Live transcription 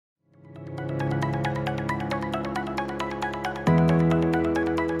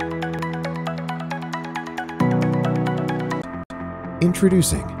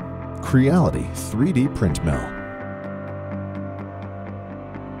Introducing Creality 3D Print Mill.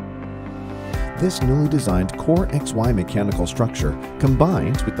 This newly designed Core XY mechanical structure,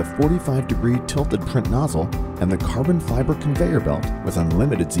 combined with the 45-degree tilted print nozzle and the carbon fiber conveyor belt with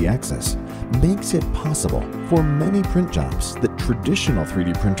unlimited Z-axis, makes it possible for many print jobs that traditional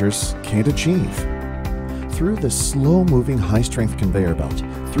 3D printers can't achieve. Through the slow-moving high-strength conveyor belt,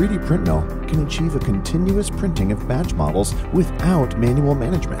 3D Print Mill can achieve a continuous printing of batch models without manual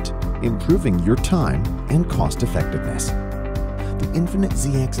management, improving your time and cost-effectiveness. The infinite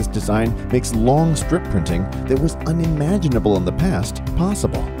Z-axis design makes long strip printing that was unimaginable in the past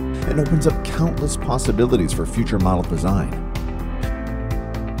possible and opens up countless possibilities for future model design.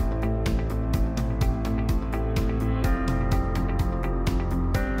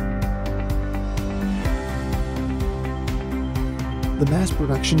 The mass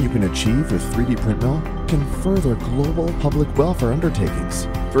production you can achieve with 3D Print Mill can further global public welfare undertakings.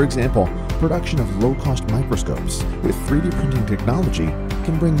 For example, production of low-cost microscopes with 3D printing technology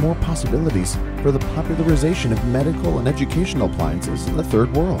can bring more possibilities for the popularization of medical and educational appliances in the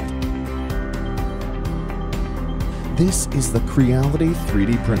third world. This is the Creality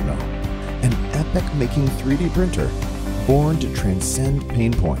 3D Print Mill, an epic-making 3D printer born to transcend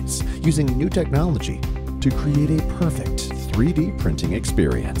pain points using new technology to create a perfect 3D printing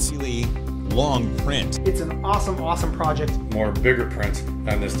experience. Really long print. It's an awesome project. More bigger prints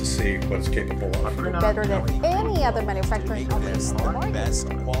on this to see what it's capable of. Better than any other manufacturing company. Best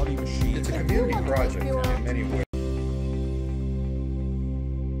quality machine. It's a community project in many ways.